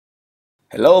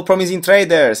Hello promising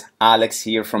traders, Alex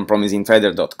here from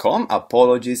promisingtrader.com.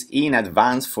 Apologies in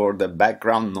advance for the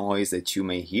background noise that you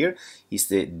may hear. It's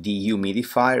the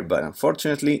dehumidifier, but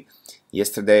unfortunately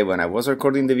yesterday when I was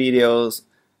recording the videos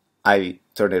I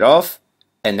turned it off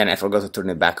and then I forgot to turn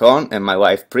it back on, and my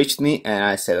wife preached me and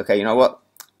I said, okay, you know what,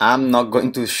 I'm not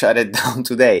going to shut it down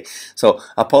today. So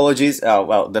apologies.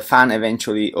 Well, the fan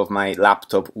eventually of my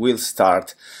laptop will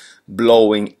start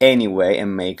blowing anyway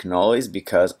and make noise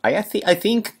because I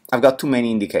think I've got too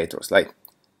many indicators. Like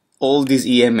all these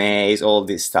EMAs, all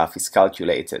this stuff is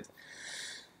calculated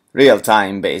real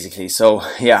time basically. So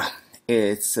yeah,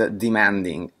 it's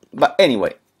demanding. But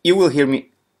anyway, you will hear me.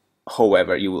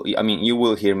 However, you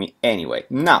will hear me anyway.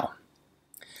 Now,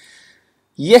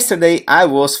 yesterday I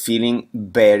was feeling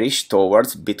bearish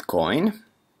towards Bitcoin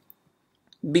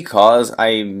because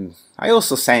I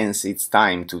also sense it's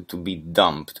time to be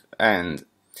dumped,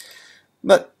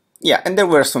 but yeah, and there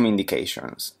were some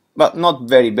indications, but not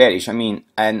very bearish.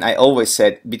 And I always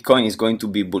said Bitcoin is going to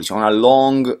be bullish on a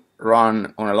long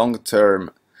run, on a long term.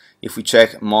 If we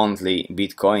check monthly,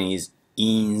 Bitcoin is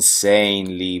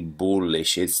insanely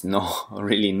bullish. It's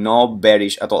really not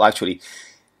bearish at all. Actually,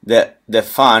 the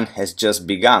fun has just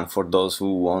begun for those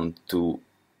who want to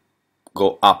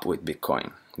go up with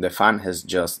Bitcoin. The fun has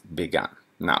just begun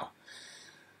now.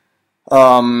 We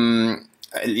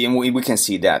can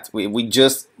see that we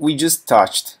just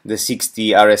touched the 60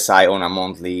 RSI on a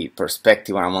monthly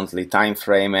perspective, on a monthly time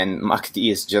frame, and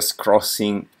MACD is just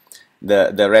crossing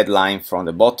the red line from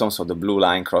the bottom. So the blue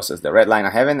line crosses the red line.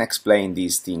 I haven't explained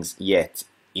these things yet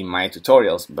in my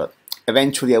tutorials, but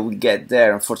eventually I will get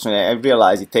there. Unfortunately, I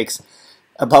realize it takes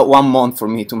about 1 month for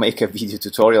me to make a video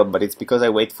tutorial, but it's because I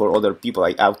wait for other people.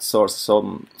 I outsource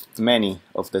so many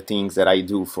of the things that I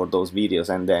do for those videos,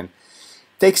 and then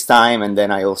it takes time, and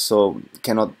then I also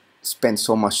cannot spend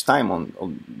so much time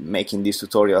on making these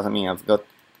tutorials. I've got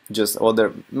just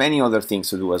many other things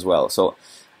to do as well. So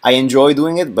I enjoy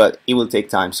doing it, but it will take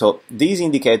time. So these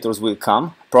indicators will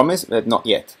come, promise, but not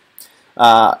yet.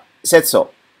 Said so.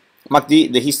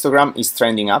 MACD, the histogram is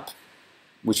trending up,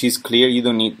 which is clear. You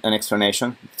don't need an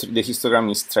explanation. The histogram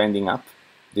is trending up.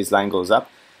 This line goes up.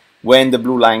 When the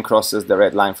blue line crosses the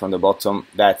red line from the bottom,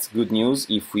 that's good news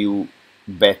if you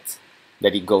bet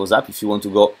that it goes up. If you want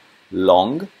to go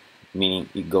long, meaning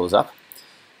it goes up.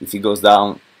 If it goes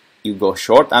down, you go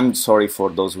short. I'm sorry for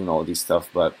those who know this stuff,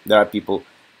 but there are people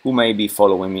who may be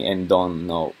following me and don't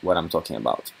know what I'm talking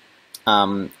about.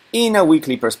 In a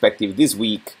weekly perspective, this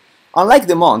week, unlike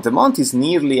the month is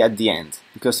nearly at the end,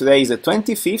 because today is the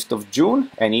 25th of June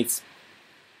and it's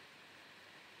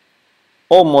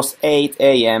almost 8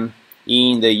 AM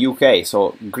in the UK,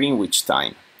 so Greenwich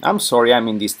time. I'm sorry, I'm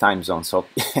in this time zone, so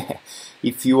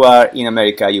if you are in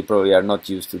America, you probably are not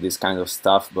used to this kind of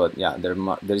stuff, but yeah, there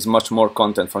is much more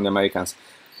content from the Americans.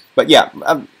 But yeah,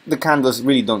 the candles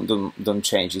really don't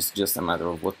change. It's just a matter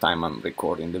of what time I'm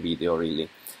recording the video, really.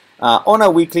 On a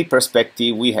weekly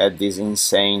perspective, we had this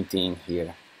insane thing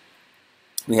here.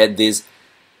 We had this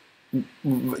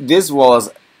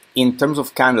was, in terms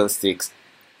of candlesticks,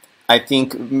 I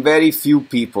think very few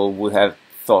people would have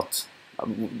thought,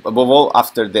 above all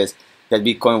after this, that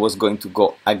Bitcoin was going to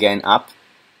go again up.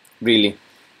 Really,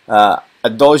 a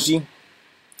doji,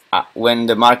 when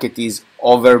the market is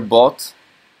overbought,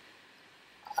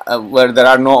 where there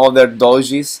are no other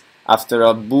dojis after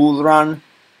a bull run,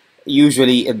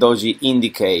 usually a doji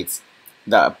indicates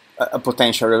a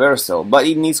potential reversal, but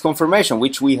it needs confirmation,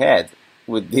 which we had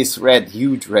with this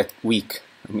huge red week.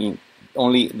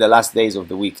 Only the last days of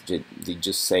the week they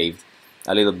just saved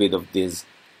a little bit of this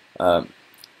body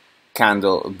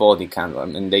candle,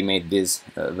 and they made this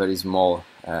very small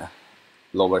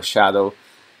lower shadow.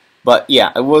 But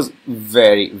yeah, it was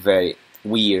very, very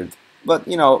weird. But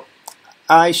you know,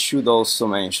 I should also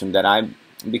mention that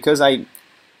because I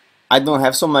don't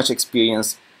have so much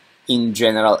experience in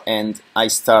general, and I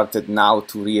started now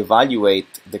to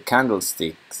reevaluate the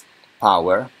candlestick's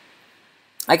power,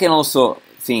 I can also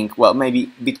think, well,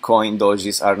 maybe Bitcoin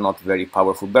dojis are not very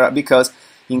powerful, but because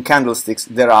in candlesticks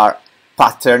there are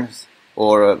patterns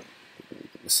or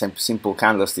simple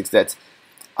candlesticks that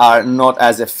are not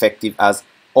as effective as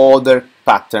other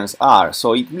patterns are.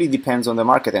 So it really depends on the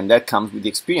market, and that comes with the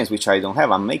experience, which I don't have.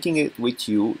 I'm making it with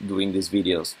you during these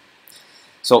videos.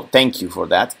 So thank you for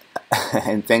that.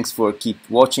 And thanks for keep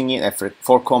watching it and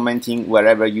for commenting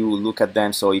wherever you look at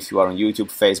them. So if you are on YouTube,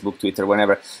 Facebook, Twitter,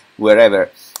 wherever,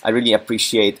 I really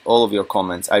appreciate all of your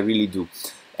comments. I really do.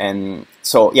 And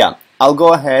so yeah, I'll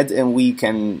go ahead and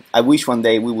I wish one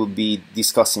day we will be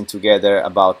discussing together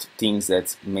about things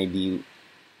that maybe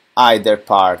either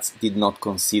parts did not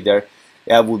consider.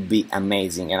 that would be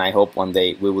amazing, and I hope one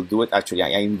day we will do it. Actually,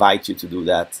 I invite you to do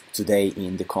that today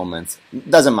in the comments.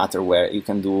 Doesn't matter where, you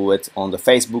can do it on the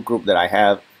Facebook group that I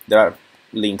have. There are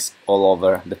links all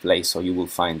over the place, so you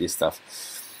will find this stuff.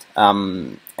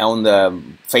 On the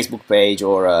Facebook page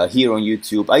or here on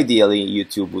YouTube. Ideally,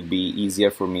 YouTube would be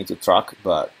easier for me to track,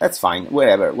 but that's fine.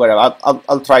 Wherever.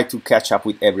 I'll try to catch up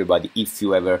with everybody if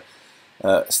you ever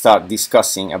start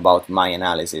discussing about my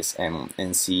analysis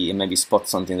and see and maybe spot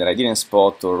something that I didn't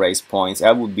spot or raise points.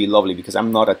 That would be lovely, because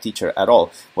I'm not a teacher at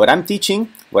all. What I'm teaching,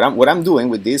 what I'm doing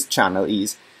with this channel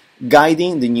is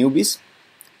guiding the newbies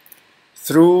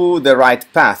through the right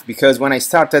path. Because when I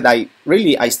started,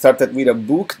 I started with a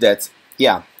book that,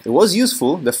 yeah, it was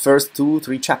useful the first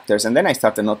 2-3 chapters, and then I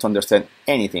started not to understand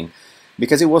anything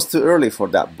because it was too early for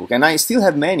that book. And I still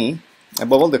have many,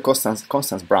 above all the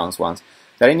Constance Brown's ones,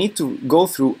 that I need to go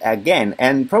through again,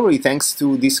 and probably thanks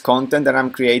to this content that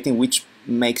I'm creating, which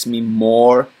makes me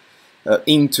more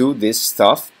into this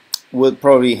stuff, will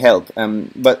probably help.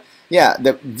 But yeah,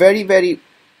 the very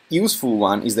useful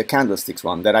one is the candlesticks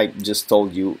one that I just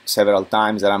told you several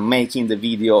times, that I'm making the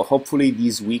video. Hopefully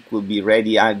this week will be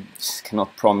ready. I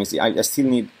cannot promise it. I still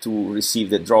need to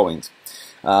receive the drawings.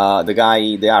 The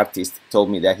guy, the artist, told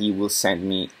me that he will send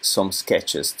me some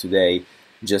sketches today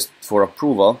just for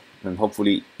approval, and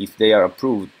hopefully if they are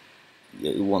approved,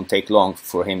 it won't take long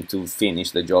for him to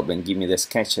finish the job and give me the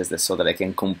sketches so that I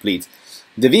can complete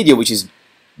the video, which is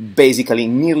basically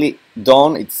nearly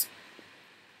done.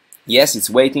 Yes, it's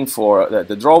waiting for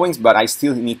the drawings, but I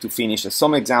still need to finish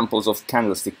some examples of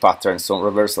candlestick patterns, some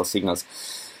reversal signals.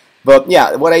 But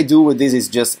yeah, what I do with this is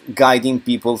just guiding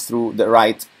people through the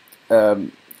right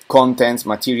contents,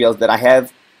 materials that I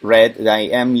have read, that I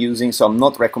am using. So I'm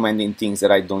not recommending things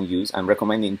that I don't use. I'm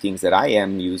recommending things that I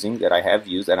am using, that I have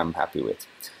used, that I'm happy with,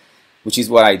 which is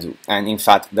what I do. And in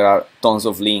fact, there are tons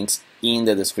of links in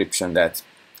the description that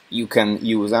you can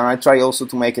use, and I try also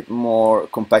to make it more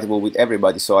compatible with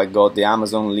everybody. So I got the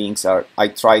Amazon links, I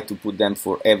try to put them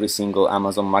for every single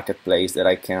Amazon marketplace that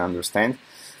I can understand.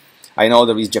 I know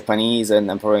there is Japanese, and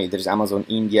probably there's Amazon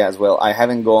India as well. I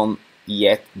haven't gone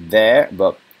yet there,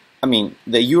 but I mean,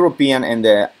 the European and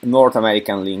the North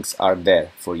American links are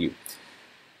there for you.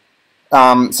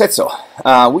 Said so.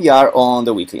 We are on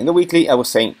the weekly. In the weekly, I was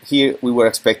saying here we were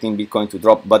expecting Bitcoin to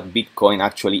drop, but Bitcoin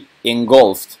actually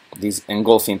engulfed this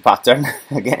engulfing pattern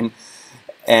again.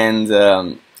 And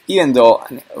even though,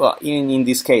 well, in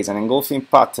this case, an engulfing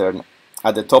pattern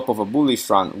at the top of a bullish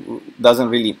run doesn't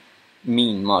really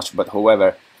mean much, but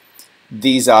however,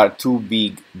 these are two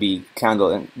big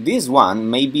candles, and this one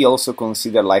may be also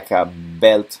considered like a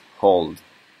belt hold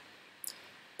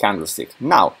candlestick.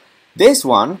 Now, this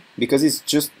one, because it's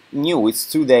just new, it's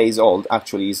 2 days old,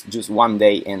 actually it's just 1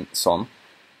 day and some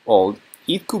old,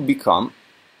 it could become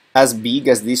as big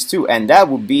as these two, and that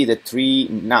would be the 3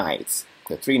 Knights.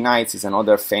 The 3 Knights is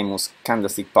another famous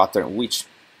candlestick pattern which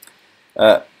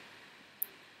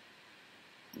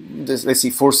let's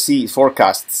see,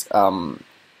 forecasts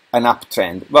an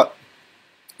uptrend, but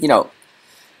you know,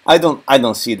 I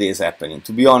don't see this happening,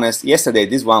 to be honest. Yesterday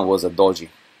this one was a doji.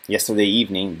 Yesterday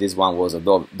evening this one was a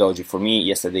doji for me.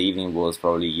 Yesterday evening was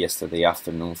probably yesterday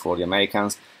afternoon for the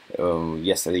Americans.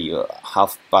 Yesterday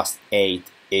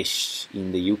 8:30-ish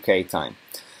in the UK time.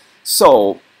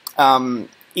 So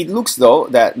it looks though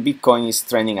that Bitcoin is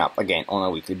trending up again on a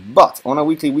weekly, but on a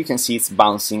weekly we can see it's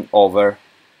bouncing over,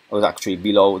 or actually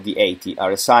below the 80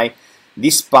 RSI,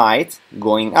 despite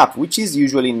going up, which is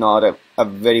usually not a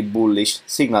very bullish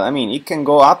signal. I mean, it can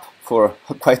go up for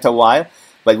quite a while,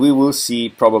 but we will see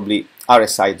probably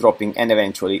RSI dropping and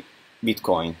eventually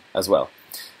Bitcoin as well.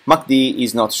 MACD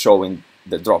is not showing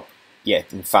the drop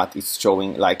yet. In fact, it's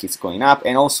showing like it's going up,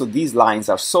 and also these lines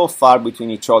are so far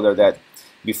between each other that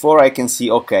before I can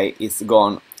see, okay, it's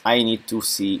gone, I need to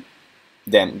see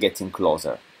them getting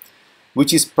closer,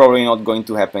 which is probably not going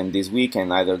to happen this week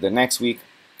and either the next week.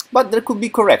 But there could be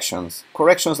corrections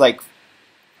like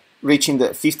reaching the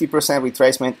 50%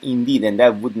 retracement indeed, and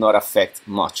that would not affect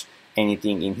much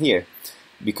anything in here,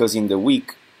 because in the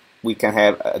week we can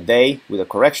have a day with a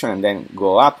correction and then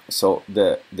go up, so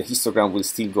the histogram will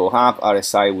still go up,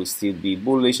 RSI will still be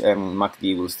bullish, and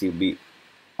MACD will still be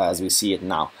as we see it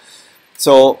now.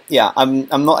 So yeah,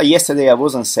 I'm not, yesterday I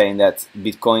wasn't saying that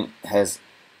Bitcoin has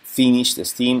finished the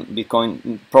steam.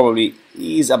 Bitcoin probably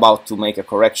is about to make a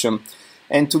correction.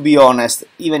 And to be honest,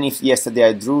 even if yesterday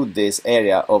I drew this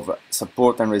area of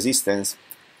support and resistance,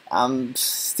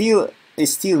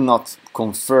 it's still not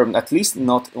confirmed, at least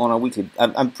not on a weekly.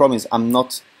 I promise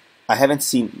I haven't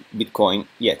seen Bitcoin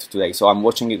yet today, so I'm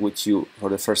watching it with you for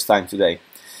the first time today.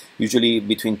 Usually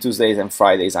between Tuesdays and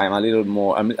Fridays I'm a little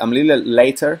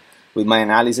later with my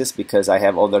analysis because I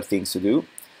have other things to do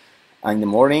in the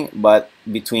morning, but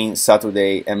between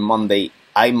Saturday and Monday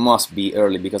I must be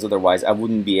early because otherwise I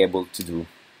wouldn't be able to do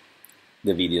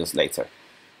the videos later.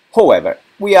 However,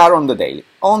 we are on the daily.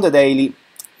 On the daily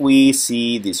we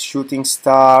see this shooting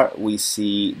star, we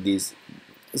see these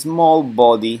small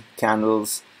body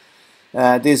candles.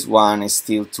 This one is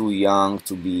still too young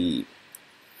to be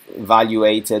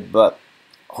evaluated, but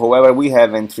however we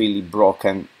haven't really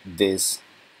broken this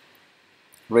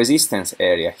resistance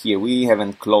area here. We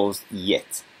haven't closed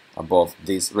yet above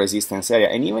this resistance area,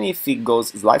 and even if it goes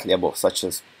slightly above, such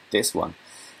as this one,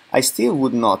 I still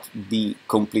would not be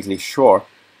completely sure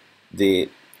that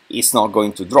it's not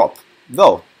going to drop.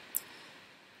 Though,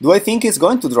 do I think it's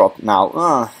going to drop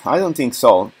now? I don't think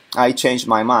so. I changed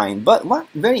my mind. But one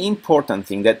very important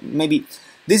thing that maybe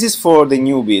this is for the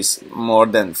newbies more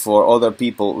than for other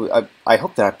people. I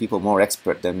hope there are people more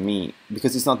expert than me,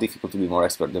 because it's not difficult to be more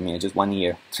expert than me. Just 1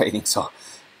 year trading, so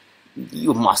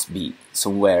you must be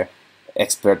somewhere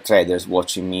expert traders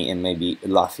watching me and maybe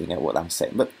laughing at what I'm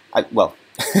saying. But well,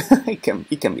 it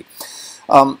can be.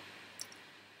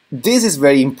 This is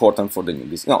very important for the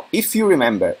newbies. Now, if you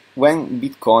remember when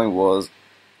Bitcoin was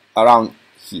around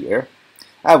here,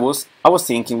 I was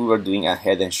thinking we were doing a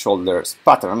head and shoulders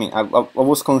pattern. I mean, I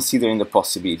was considering the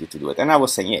possibility to do it, and I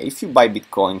was saying, yeah, if you buy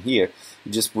Bitcoin here,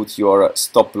 you just put your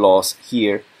stop loss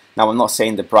here. Now, I'm not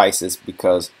saying the prices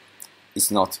because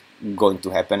it's not going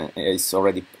to happen. It's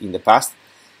already in the past.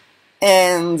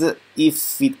 And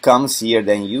if it comes here,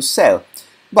 then you sell.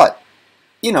 But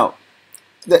you know,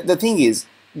 the thing is,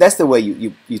 that's the way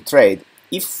you trade.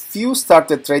 If you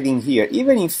started trading here,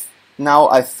 even if now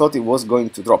I thought it was going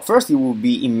to drop, first it will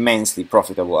be immensely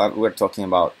profitable. We're talking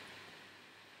about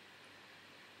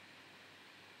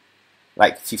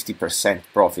like 50%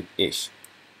 profit-ish.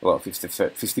 Well,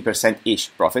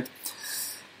 50%-ish profit,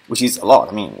 which is a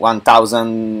lot. I mean,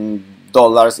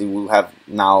 $1,000, it will have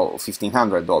now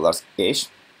 $1,500-ish.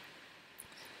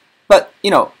 But,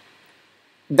 you know,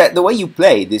 that the way you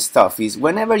play this stuff is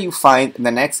whenever you find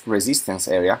the next resistance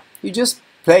area, you just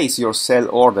place your sell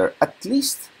order, at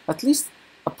least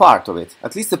a part of it,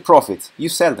 at least the profit, you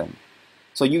sell them.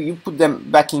 So you put them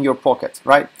back in your pocket,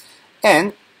 right?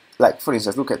 And, like, for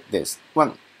instance, look at this.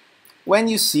 When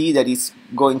you see that it's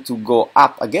going to go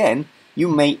up again, you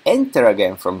may enter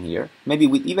again from here, maybe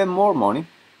with even more money,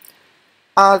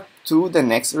 to the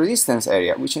next resistance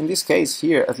area, which in this case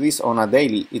here, at least on a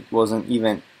daily, it wasn't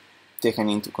even taken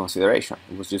into consideration.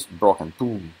 It was just broken.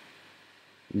 Boom.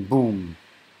 Boom.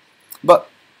 But,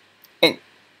 and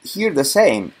here the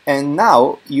same. And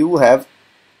now you have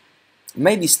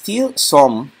maybe still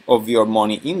some of your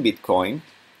money in Bitcoin,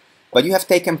 but you have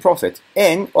taken profit.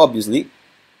 And obviously,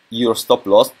 your stop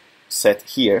loss set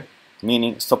here,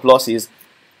 meaning stop loss is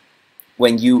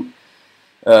when you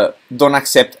don't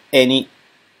accept any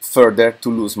further to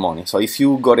lose money. So if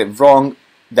you got it wrong,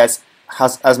 that's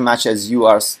as much as you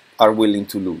are willing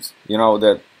to lose. You know,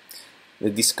 the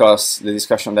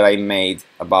discussion that I made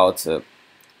about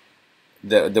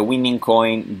the winning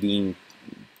coin being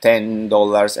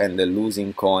 $10 and the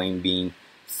losing coin being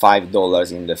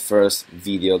 $5 in the first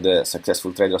video, the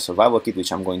Successful Trader Survival Kit,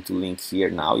 which I'm going to link here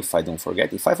now if I don't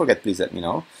forget. If I forget, please let me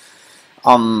know.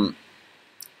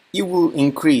 You will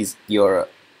increase your,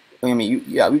 I mean,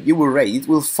 you will rate. It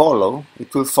will follow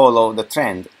the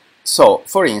trend. So,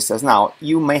 for instance, now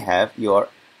you may have your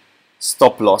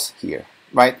stop loss here,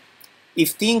 right?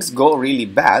 If things go really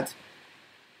bad,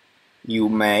 you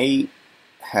may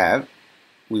have,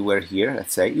 we were here,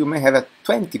 let's say, you may have a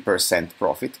 20%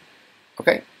 profit,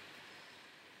 okay?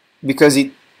 Because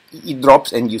it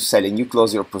drops and you sell and you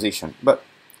close your position. But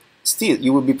still,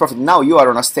 you will be profit. Now you are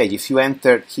on a stage. If you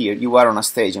enter here, you are on a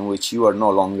stage in which you are no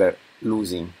longer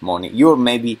losing money. You're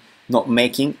maybe not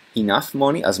making enough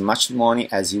money, as much money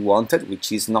as you wanted,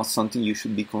 which is not something you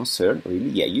should be concerned, really.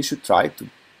 Yeah, you should try to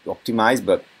optimize,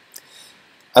 but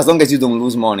as long as you don't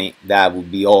lose money, that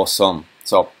would be awesome.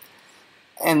 So,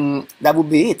 and that would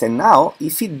be it. And now,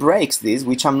 if it breaks this,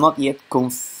 which I'm not yet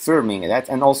confirming that,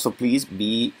 and also please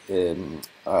be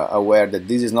aware that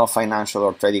this is not financial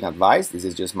or trading advice, this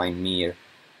is just my mere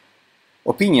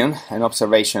opinion and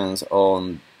observations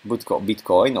on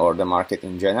Bitcoin or the market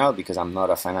in general, because I'm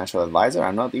not a financial advisor,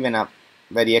 I'm not even a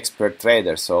very expert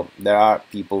trader, so there are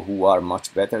people who are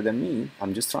much better than me,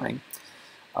 I'm just trying.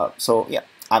 So yeah,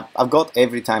 I've got,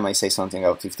 every time I say something,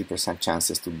 about 50%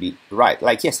 chances to be right.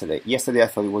 Like yesterday I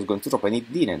thought it was going to drop and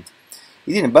it didn't,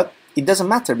 but it doesn't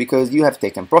matter because you have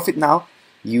taken profit now.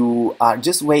 You are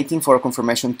just waiting for a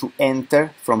confirmation to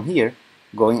enter from here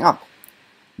going up.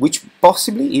 which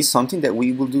possibly is something that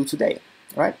we will do today,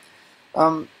 right?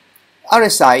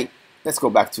 RSI, let's go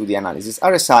back to the analysis.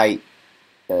 RSI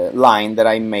line that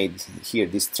I made here,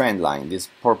 this trend line, this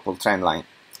purple trend line,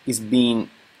 is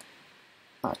being,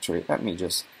 actually, let me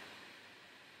just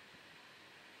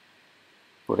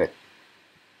put it,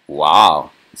 wow,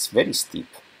 it's very steep.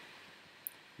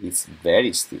 It's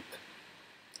very steep.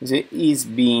 It is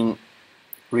being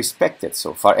respected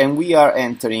so far, and we are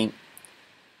entering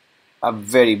a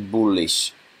very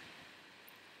bullish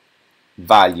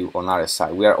value on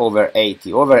RSI. We are over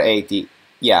 80. Over 80,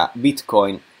 yeah,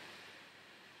 Bitcoin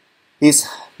is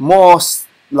most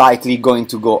likely going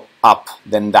to go up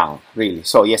than down, really.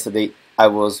 So yesterday I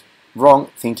was wrong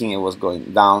thinking it was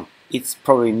going down. It's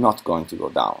probably not going to go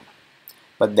down.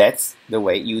 But that's the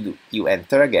way you do. You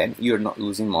enter again, you're not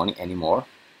losing money anymore.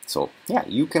 So yeah,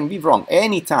 you can be wrong.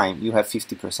 Anytime you have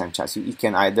 50% chance, it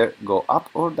can either go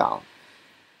up or down.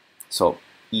 So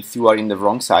if you are in the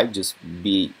wrong side, just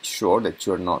be sure that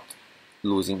you're not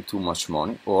losing too much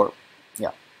money, or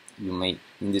yeah, you may,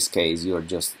 in this case, you're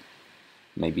just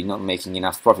maybe not making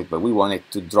enough profit, but we want it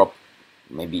to drop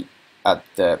maybe at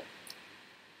the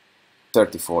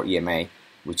 34 EMA,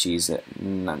 which is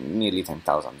nearly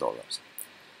 $10,000.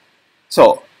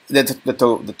 So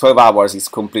the 12 hours is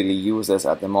completely useless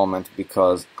at the moment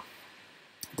because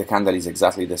the candle is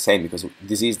exactly the same, because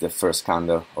this is the first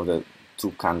candle of the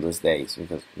 2 candles days,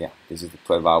 because yeah, this is the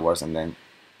 12 hours and then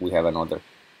we have another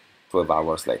 12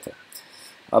 hours later.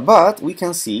 But we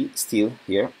can see still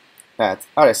here that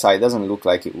RSI doesn't look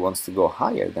like it wants to go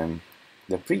higher than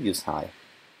the previous high,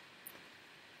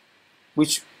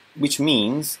 which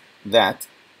means that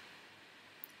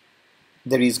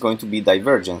there is going to be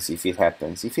divergence if it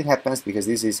happens. If it happens, because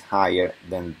this is higher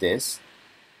than this,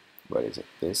 where is it?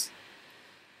 This.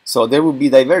 So there will be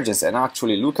divergence, and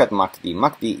actually look at MACD.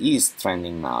 MACD is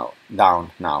trending now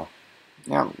down now.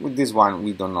 Yeah, with this one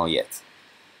we don't know yet.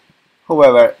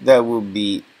 However, there will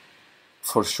be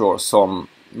for sure some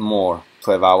more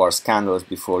 12 hours candles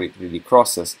before it really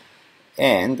crosses,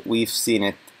 and we've seen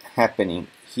it happening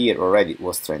here already. It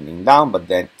was trending down, but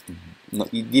then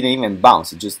it didn't even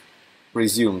bounce, it just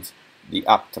resumed the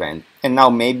uptrend, and now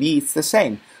maybe it's the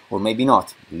same or maybe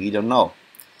not, we don't know.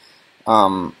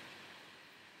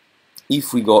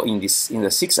 If we go in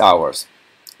the 6 hours,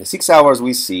 the 6 hours,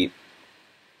 we see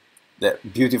the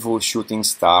beautiful shooting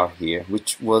star here,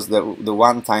 which was the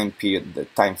one time period, the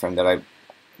time frame that I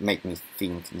make me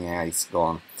think, yeah, it's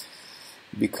gone,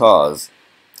 because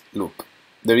look,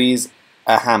 there is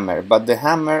a hammer, but the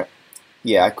hammer,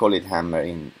 yeah, I call it hammer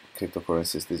in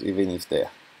cryptocurrencies, even if the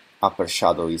upper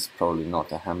shadow is probably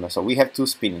not a hammer. So we have 2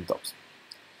 spinning tops.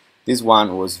 This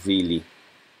one was really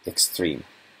extreme,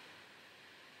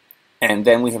 and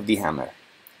then we have the hammer,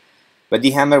 but the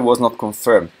hammer was not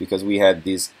confirmed because we had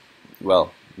this,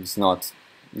 well, it's not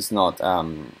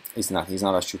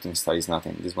a shooting star, it's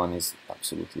nothing. This one is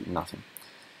absolutely nothing.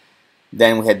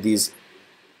 Then we had these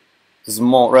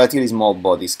relatively small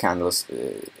bodies candles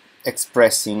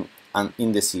expressing an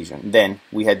indecision. Then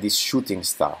we had this shooting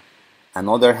star,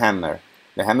 another hammer.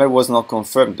 The hammer was not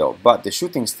confirmed though, but the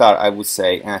shooting star, I would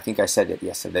say, and I think I said it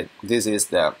yesterday, this is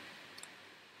the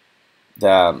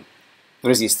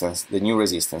resistance, the new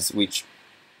resistance, which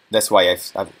that's why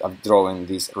I've drawn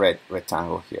this red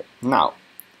rectangle here. Now,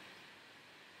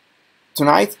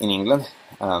 tonight in England,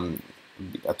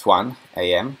 at 1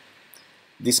 AM,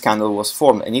 this candle was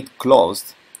formed and it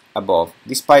closed above,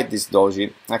 despite this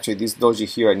doji. Actually, this doji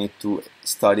here I need to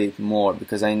study it more,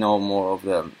 because I know more of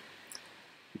the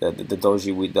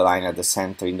doji with the line at the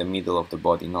center in the middle of the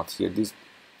body, not here. This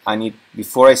I need,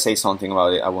 before I say something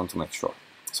about it, I want to make sure,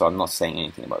 so I'm not saying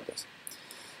anything about this.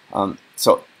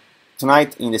 So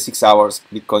tonight in the 6 hours,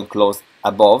 Bitcoin closed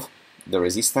above the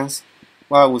resistance.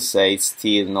 Well, I would say it's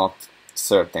still not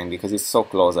certain because it's so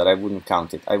close that I wouldn't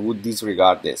count it. I would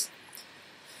disregard this.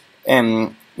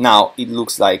 And now it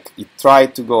looks like it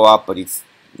tried to go up, but it's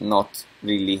not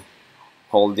really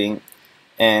holding.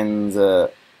 And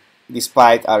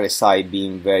despite RSI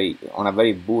being on a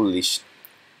very bullish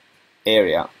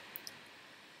area,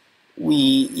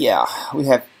 we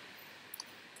have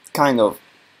kind of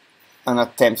an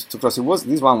attempt to cross.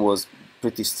 This one was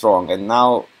pretty strong, and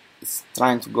now it's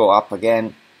trying to go up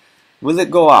again. Will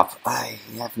it go up? I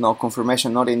have no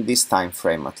confirmation, not in this time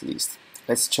frame at least.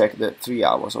 Let's check the 3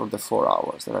 hours or the 4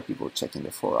 hours. There are people checking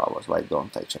the 4 hours. Why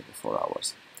don't I check the 4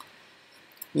 hours?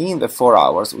 In the 4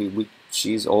 hours, which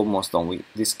is almost done,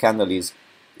 this candle is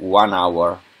 1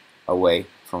 hour away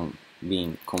from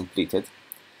being completed.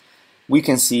 We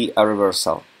can see a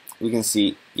reversal. We can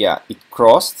see, yeah, it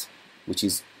crossed, which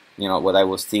is, you know, what I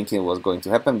was thinking was going to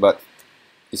happen, but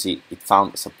you see it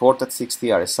found support at 60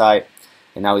 RSI,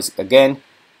 and now it's again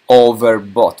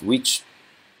overbought, which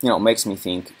makes me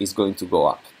think it's going to go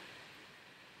up.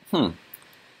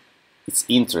 It's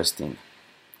interesting.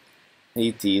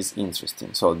 It is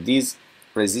interesting. So this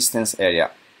resistance area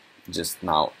just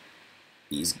now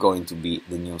is going to be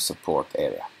the new support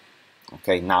area.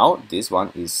 Okay, now this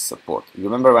one is support. You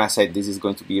remember when I said this is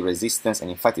going to be resistance, and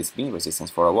in fact it's been resistance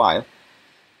for a while,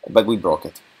 but we broke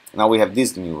it. Now we have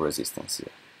this new resistance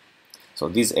here. So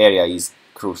this area is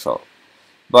crucial.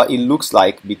 But it looks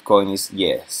like Bitcoin is,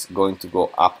 yes, going to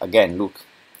go up again. Look,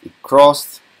 it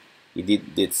crossed, it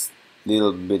did this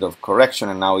little bit of correction,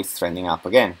 and now it's trending up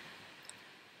again.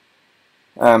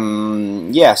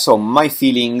 Yeah, so my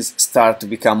feelings start to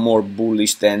become more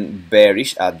bullish than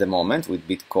bearish at the moment with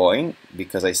Bitcoin,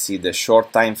 because I see the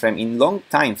short time frame. In long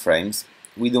time frames,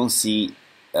 we don't see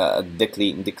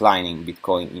declining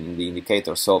Bitcoin in the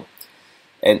indicator. So,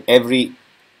 and every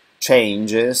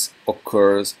changes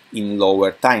occurs in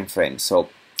lower time frames. So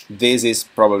this is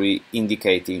probably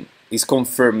indicating, is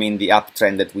confirming the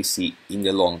uptrend that we see in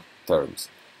the long terms.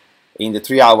 In the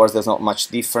 3 hours, there's not much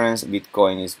difference.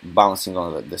 Bitcoin is bouncing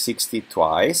on the 60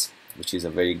 twice, which is a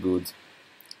very good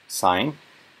sign.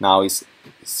 Now it's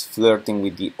flirting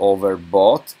with the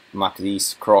overbought. MACD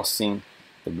is crossing,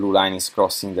 the blue line is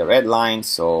crossing the red line,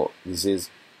 so this is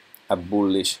a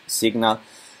bullish signal.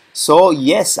 So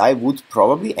yes, I would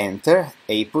probably enter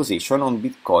a position on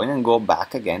Bitcoin and go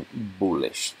back again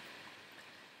bullish.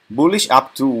 Bullish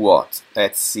up to what?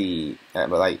 Let's see.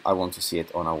 But I want to see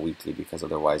it on a weekly, because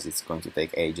otherwise it's going to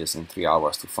take ages in 3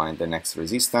 hours to find the next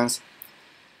resistance.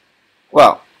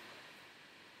 Well,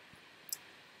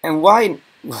 and why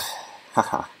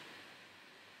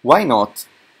not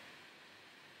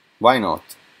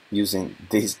using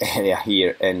this area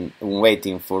here and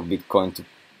waiting for Bitcoin to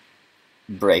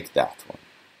break that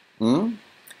one?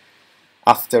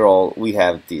 After all, we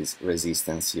have this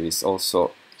resistance here. It's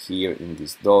also here in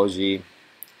this doji.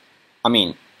 I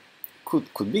mean,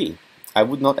 could be. I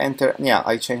would not enter. Yeah,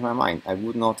 I changed my mind. I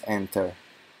would not enter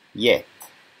yet.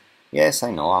 Yes, I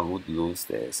know I would lose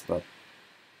this, but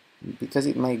because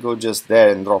it may go just there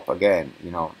and drop again,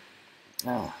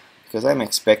 because I'm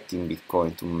expecting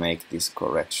Bitcoin to make this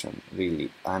correction.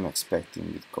 Really, I'm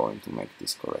expecting Bitcoin to make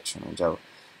this correction. And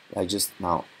I just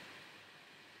now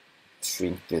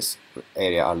shrink this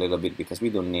area a little bit, because we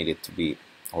don't need it to be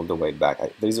all the way back.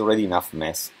 There is already enough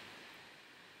mess,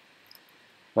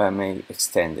 but I may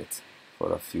extend it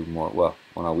for a few more. Well,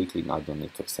 on a weekly, I don't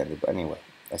need to extend it, but anyway,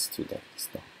 let's do that.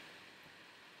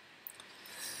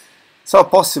 So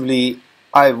possibly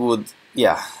I would,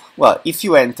 yeah. Well, if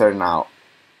you enter now,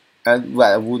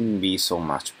 well, it wouldn't be so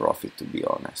much profit, to be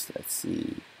honest. Let's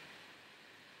see.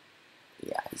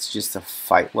 Yeah, it's just a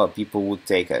fight. Well, people would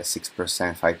take a 6%,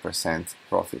 5%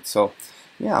 profit. So,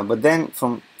 yeah, but then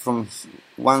from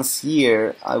once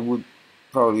here, I would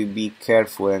probably be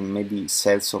careful and maybe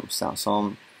sell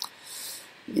some.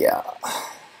 Yeah,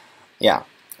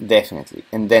 definitely.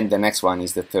 And then the next one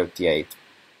is the 38%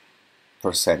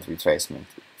 retracement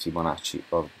Fibonacci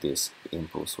of this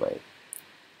impulse wave.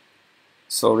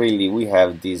 So really, we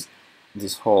have this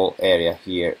whole area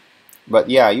here. But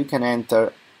yeah, you can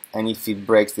enter. And if it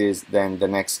breaks this, then the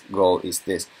next goal is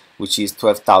this, which is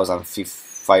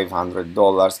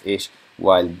 $12,500 ish.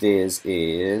 While this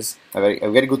is a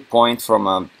very good point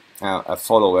from a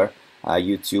follower, a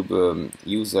YouTube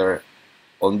user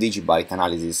on Digibyte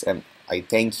analysis, and I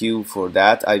thank you for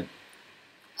that.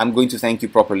 I'm going to thank you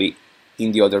properly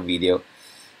in the other video,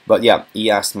 but yeah,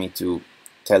 he asked me to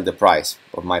tell the price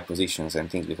of my positions and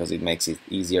things because it makes it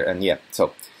easier. And yeah,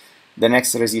 so the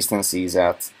next resistance is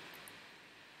at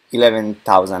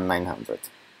 11,900,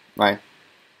 right?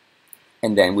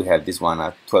 And then we have this one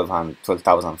at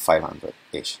 12,500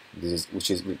 ish. This is, which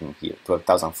is written here,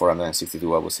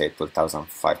 12,462. I would say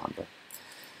 12,500.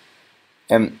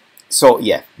 So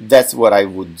yeah, that's what I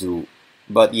would do.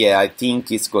 But yeah, I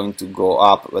think it's going to go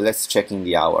up. Well, let's check in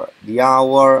the hour. The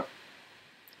hour,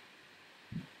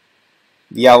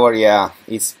 yeah,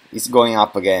 it's going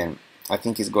up again. I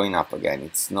think it's going up again.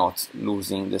 It's not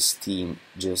losing the steam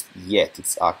just yet.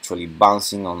 It's actually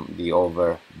bouncing on the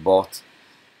overbought.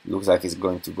 Looks like it's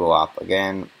going to go up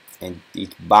again, and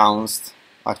it bounced.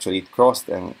 Actually, it crossed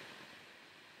and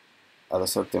at a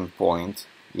certain point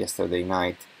yesterday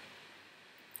night,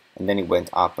 and then it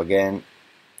went up again,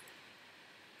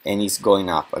 and it's going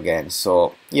up again.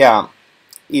 So yeah,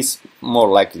 it's more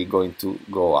likely going to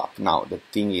go up. Now the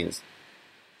thing is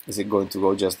it going to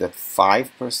go just at 5%,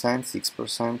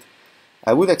 6%?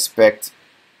 I would expect,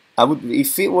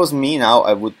 if it was me now,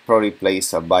 I would probably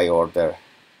place a buy order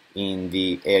in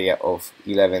the area of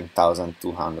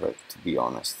 11,200, to be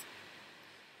honest,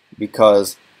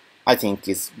 because I think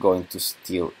it's going to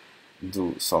still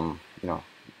do some,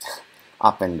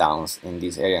 up and downs in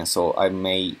this area, and so I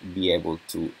may be able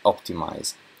to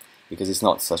optimize, because it's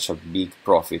not such a big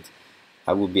profit.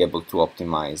 I will be able to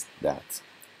optimize that,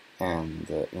 and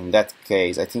in that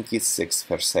case I think it's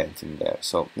 6% in there,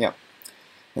 so yeah.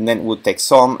 And then we'll take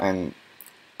some, and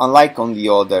unlike on the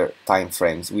other time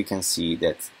frames, we can see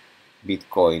that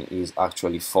Bitcoin is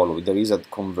actually following. There is a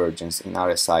convergence in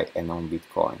RSI and on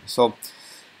Bitcoin, so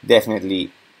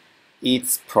definitely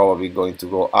it's probably going to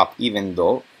go up, even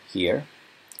though here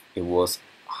it was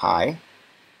high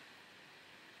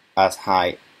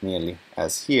nearly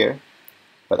as here,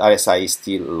 but RSI is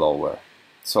still lower,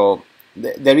 so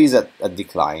there is a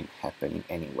decline happening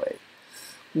anyway.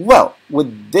 Well,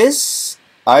 with this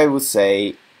I would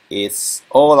say it's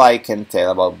all I can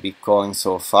tell about Bitcoin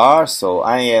so far. So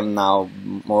I am now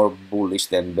more bullish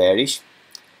than bearish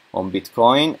on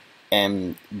Bitcoin,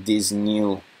 and this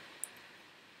new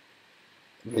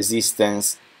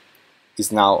resistance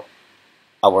is now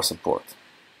our support.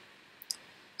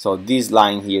 So this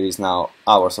line here is now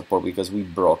our support, because we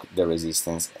broke the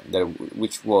resistance there,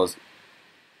 which was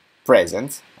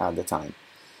present at the time.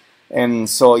 And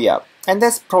so yeah, and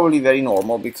that's probably very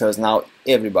normal, because now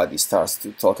everybody starts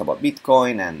to talk about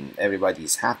Bitcoin and everybody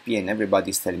is happy, and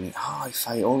everybody's telling me, oh, if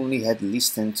I only had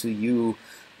listened to you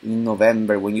in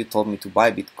November when you told me to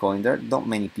buy Bitcoin. There are not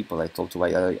many people I told to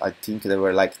buy. I think there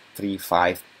were like 3,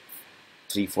 4,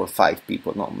 5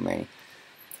 people, not many.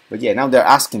 But yeah, now they're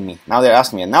asking me,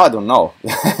 and now I don't know.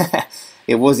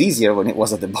 It was easier when it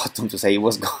was at the bottom to say it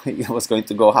was going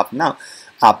to go up. Now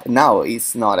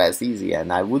it's not as easy,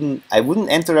 and I wouldn't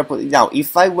enter a position now.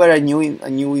 If I were a new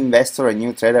investor, a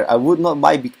new trader, I would not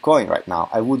buy Bitcoin right now.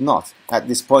 I would not. At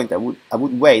this point, I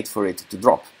would wait for it to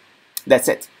drop. That's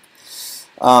it.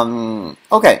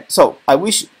 Okay, so I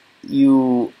wish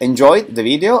you enjoyed the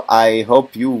video. I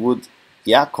hope you would,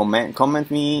 yeah, comment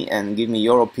me and give me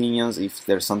your opinions if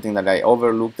there's something that I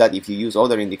overlooked, that if you use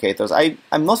other indicators.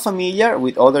 I'm not familiar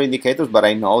with other indicators, but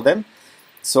I know them.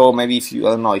 So maybe if you,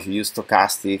 I don't know, if you use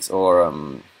stochastics or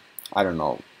I don't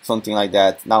know, something like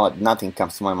that. Now nothing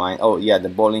comes to my mind. Oh yeah, the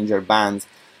Bollinger Bands.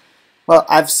 Well,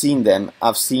 I've seen them.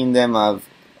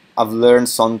 I've learned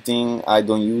something. I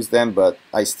don't use them, but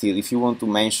I still, if you want to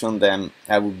mention them,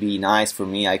 that would be nice for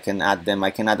me. I can add them. I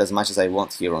can add as much as I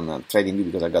want here on TradingView,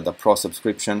 because I got the Pro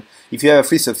subscription. If you have a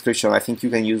free subscription, I think you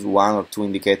can use 1 or 2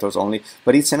 indicators only,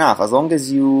 but it's enough as long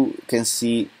as you can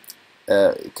see,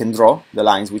 can draw the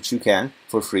lines, which you can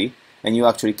for free, and you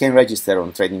actually can register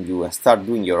on TradingView and start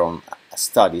doing your own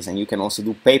studies. And you can also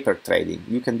do paper trading.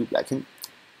 You can do.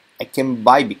 I can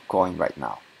buy Bitcoin right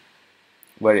now.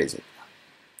 Where is it?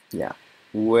 Yeah,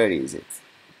 where is it?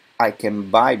 I can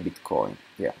buy Bitcoin.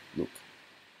 Yeah, look.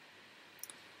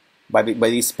 By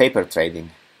this paper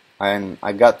trading, and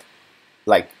I got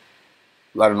like,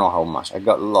 I don't know how much. I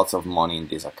got lots of money in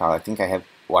this account. I think I have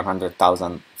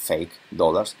 100,000 fake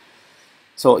dollars.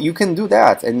 So you can do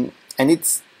that, and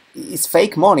it's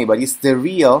fake money, but it's the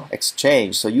real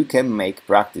exchange. So you can make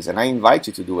practice, and I invite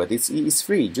you to do it. It's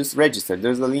free. Just register.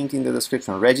 There's a link in the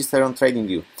description. Register on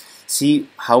TradingView. See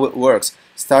how it works.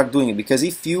 Start doing it, because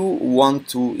if you want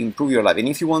to improve your life, and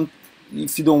if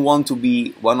you don't want to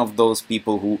be one of those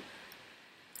people who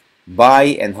buy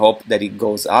and hope that it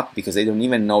goes up, because they don't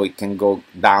even know it can go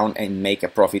down and make a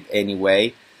profit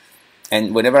anyway,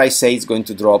 and whenever I say it's going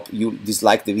to drop, you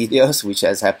dislike the videos, which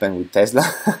has happened with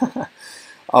Tesla.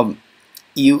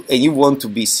 You want to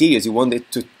be serious. You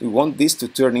want this to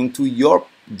turn into your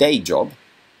day job.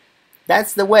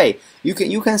 That's the way. You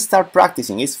can start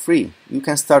practicing. It's free. You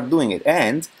can start doing it,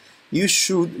 and you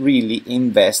should really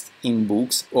invest in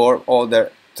books or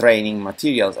other training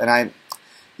materials. And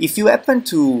if you happen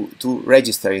to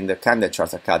register in the Candle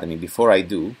Charts Academy before I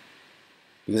do,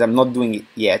 because I'm not doing it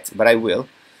yet, but I will,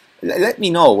 let me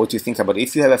know what you think about it.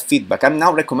 If you have a feedback, I'm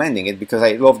now recommending it because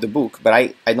I love the book, but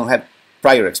I don't have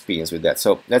prior experience with that.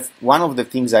 So that's one of the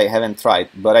things I haven't tried,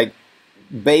 but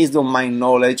based on my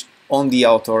knowledge on the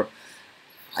author,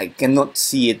 I cannot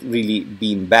see it really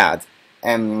being bad.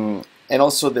 And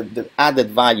also the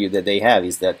added value that they have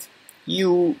is that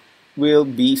you will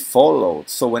be followed.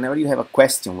 So whenever you have a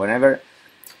question, whenever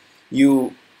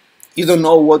you don't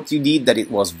know what you did that it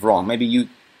was wrong, maybe you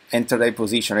entered a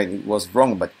position and it was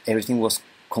wrong, but everything was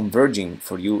converging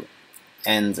for you,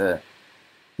 and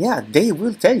yeah, they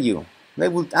will tell you. They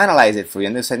will analyze it for you,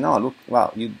 and they say, no, look,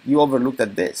 wow, you overlooked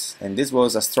at this, and this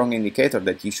was a strong indicator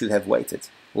that you should have waited,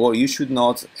 or you should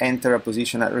not enter a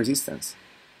position at resistance.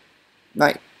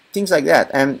 Like, things like that.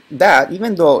 And that,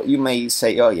 even though you may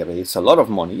say, oh yeah, but it's a lot of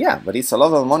money, yeah, but it's a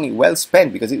lot of money well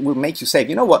spent, because it will make you save.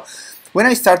 You know what, when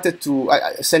I started to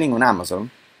selling on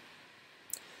Amazon,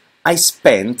 I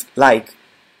spent like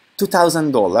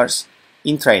 $2,000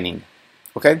 in training.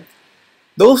 Okay,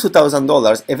 those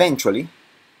 $2,000 eventually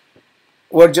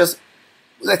were just,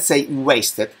 let's say,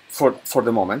 wasted for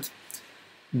the moment,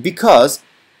 because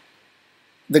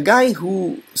the guy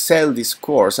who sell this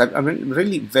course, I'm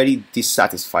really very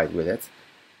dissatisfied with it.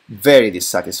 Very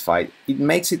dissatisfied. It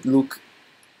makes it look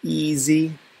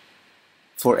easy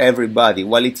for everybody,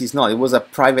 while it is not. It was a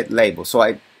private label, so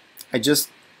I just,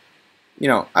 you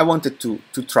know, I wanted to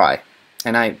try,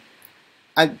 and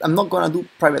I'm not gonna do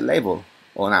private label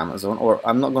on Amazon, or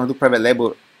I'm not gonna do private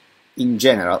label in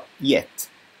general yet.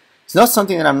 It's not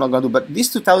something that I'm not gonna do. But these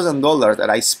 $2,000 that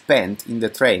I spent in the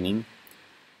training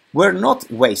were not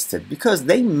wasted, because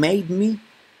they made me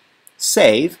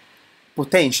save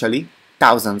potentially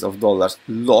thousands of dollars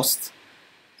lost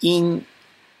in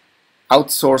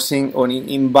outsourcing, or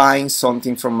in buying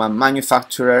something from a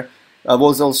manufacturer. I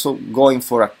was also going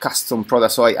for a custom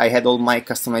product, so I had all my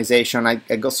customization.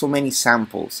 I got so many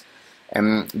samples,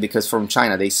 because from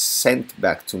China they sent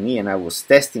back to me, and I was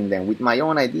testing them with my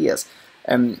own ideas.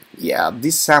 Yeah,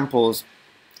 these samples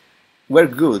were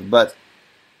good, but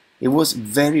it was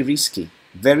very risky,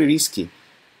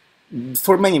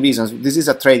 for many reasons. This is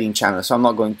a trading channel, so I'm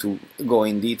not going to go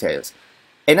in details.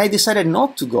 And I decided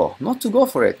not to go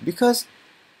for it, because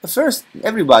first,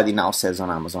 everybody now sells on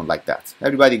Amazon like that.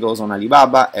 Everybody goes on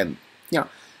Alibaba, and you know,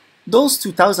 those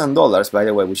 $2,000, by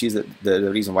the way, which is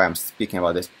the reason why I'm speaking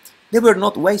about this, they were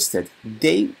not wasted.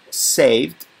 They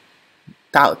saved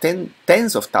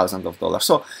tens of thousands of dollars.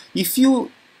 So if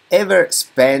you ever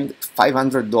spend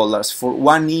 $500 for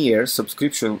 1 year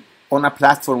subscription on a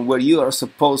platform where you are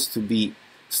supposed to be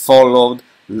followed,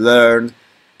 learned,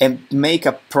 and make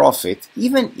a profit,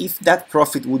 even if that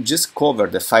profit would just cover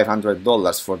the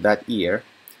 $500 for that year,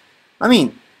 I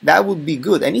mean, that would be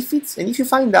good. And if you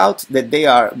find out that they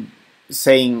are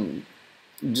saying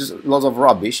just lots of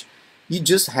rubbish, you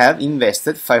just have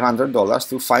invested $500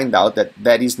 to find out that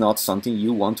that is not something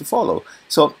you want to follow.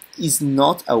 So it's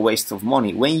not a waste of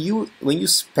money. When you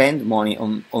spend money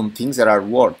on things that are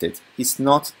worth it, it's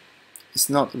not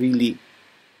really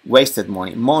wasted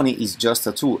money. Money is just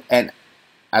a tool, and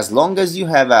as long as you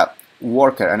have a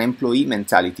worker, an employee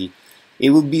mentality,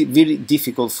 it will be very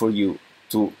difficult for you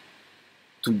to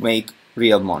make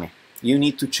real money. You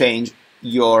need to change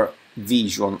your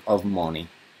vision of money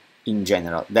in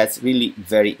general. That's really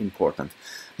very important.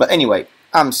 But anyway,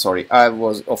 I'm sorry, I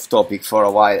was off topic for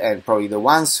a while, and probably the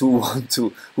ones who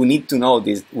need to know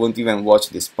this won't even watch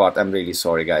this part. I'm really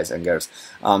sorry, guys and girls.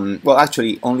 Well,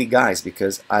 actually, only guys,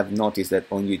 because I've noticed that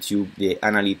on YouTube the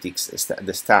analytics,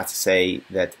 the stats say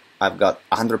that I've got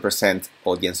 100%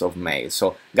 audience of males.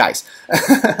 So, guys,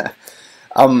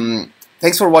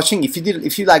 thanks for watching.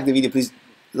 If you like the video, please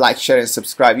like, share, and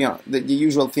subscribe. You know, the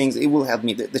usual things. It will help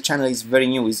me. The channel is very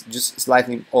new. It's just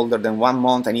slightly older than 1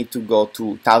 month. I need to go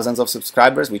to thousands of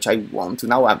subscribers, which I want to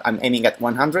now. I'm aiming at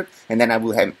 100, and then I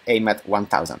will aim at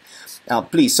 1,000.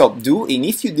 Please, so do, and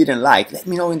if you didn't like, let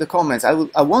me know in the comments.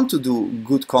 I want to do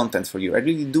good content for you. I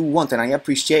really do want, and I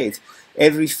appreciate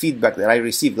every feedback that I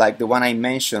receive, like the one I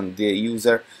mentioned, the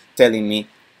user telling me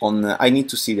on, I need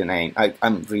to see the name.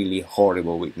 I'm really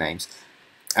horrible with names.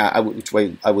 Which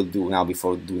way I will do now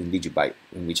before doing Digibyte,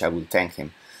 in which I will thank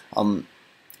him.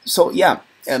 So yeah,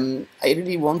 I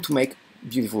really want to make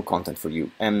beautiful content for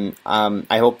you, and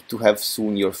I hope to have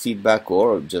soon your feedback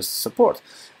or just support.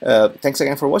 Thanks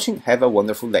again for watching. Have a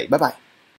wonderful day. Bye bye.